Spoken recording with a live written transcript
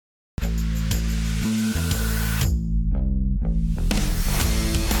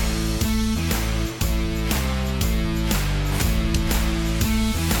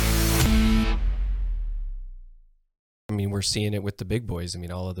mean, we're seeing it with the big boys. I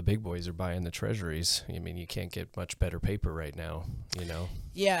mean, all of the big boys are buying the treasuries. I mean, you can't get much better paper right now, you know?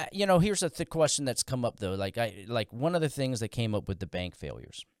 Yeah, here's a question that's come up, though. Like one of the things that came up with the bank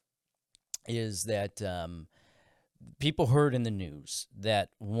failures is that people heard in the news that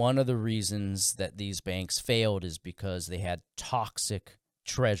one of the reasons that these banks failed is because they had toxic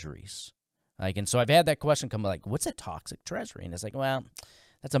treasuries. And so I've had that question come like, what's a toxic treasury? And it's like, well,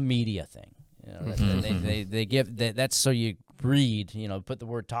 that's a media thing. They give that's so you read, put the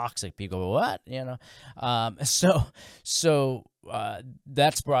word toxic. People go, what? So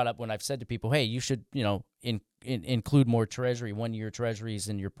that's brought up when I've said to people, hey, you should, include more treasury, 1-year treasuries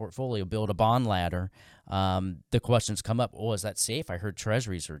in your portfolio, build a bond ladder. The questions come up, oh, is that safe? I heard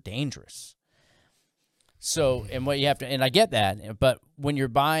treasuries are dangerous. So, and what you have to, and I get that, but when you're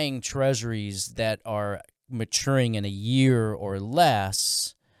buying treasuries that are maturing in a year or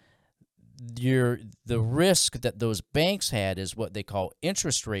less, the risk that those banks had is what they call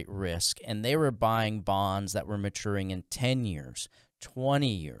interest rate risk, and they were buying bonds that were maturing in 10 years, 20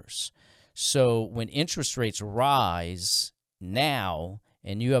 years. So when interest rates rise now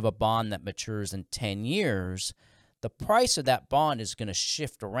and you have a bond that matures in 10 years, the price of that bond is going to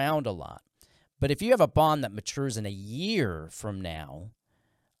shift around a lot. But if you have a bond that matures in a year from now,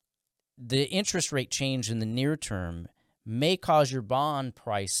 the interest rate change in the near term may cause your bond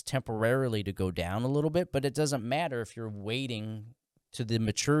price temporarily to go down a little bit, but it doesn't matter if you're waiting to the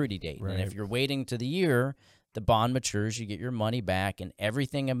maturity date. Right. And if you're waiting to the year, the bond matures, you get your money back, and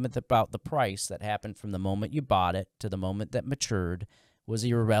everything about the price that happened from the moment you bought it to the moment that matured was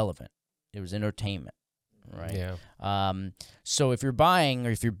irrelevant. It was entertainment, right? Yeah. So if you're buying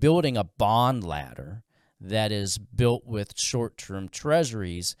or if you're building a bond ladder that is built with short-term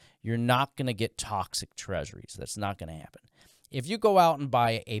treasuries, you're not going to get toxic treasuries. That's not going to happen. If you go out and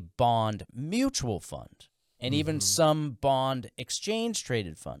buy a bond mutual fund and even some bond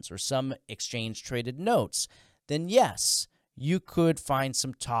exchange-traded funds or some exchange-traded notes, then yes, you could find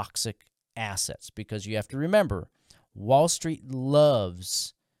some toxic assets, because you have to remember, Wall Street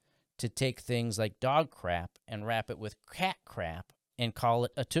loves to take things like dog crap and wrap it with cat crap and call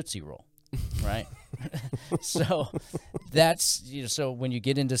it a Tootsie Roll. Right? So that's, so when you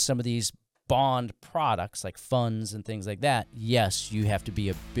get into some of these bond products like funds and things like that, yes, you have to be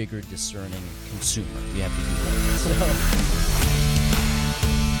a bigger discerning consumer. You have to do that. So